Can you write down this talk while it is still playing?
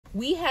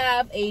We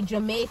have a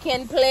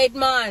Jamaican plate,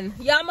 man.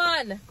 Yeah,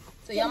 man.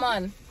 So, yeah,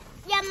 man.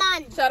 Yeah,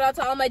 man. Shout out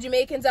to all my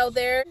Jamaicans out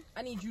there.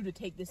 I need you to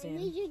take this in. I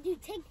need you to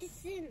take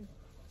this in.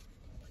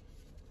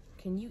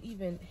 Can you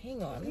even,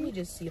 hang on, let me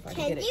just see if I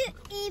can get it.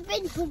 Can you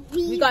even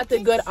believe We got the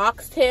good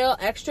oxtail,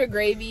 extra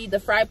gravy, the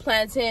fried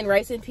plantain,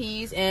 rice and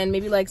peas, and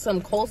maybe like some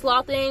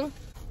coleslaw thing.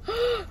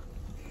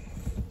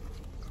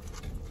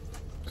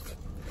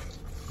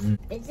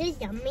 Is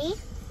it yummy?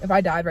 If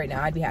I died right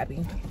now, I'd be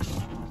happy.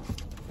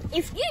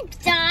 If you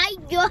die,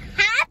 you're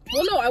happy?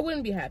 Well, no, I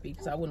wouldn't be happy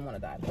because I wouldn't want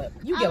to die, but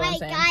you get what I'm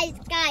saying.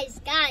 Guys.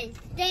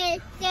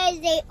 There's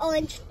a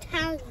orange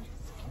tongue.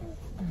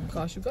 Oh my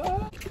gosh, you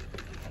guys.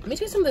 Let me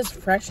taste some of this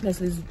freshness,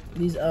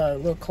 these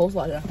little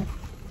coleslaw here.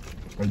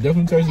 It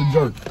definitely tastes a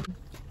jerk.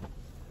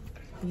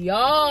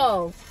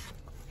 Yo.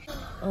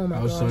 Oh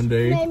my gosh.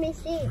 Sunday. Let me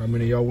see. How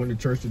many of y'all went to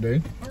church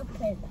today?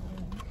 Okay.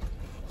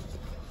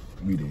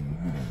 We didn't.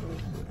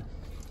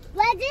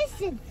 What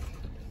is it?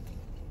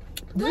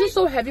 This is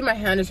so heavy, my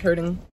hand is hurting.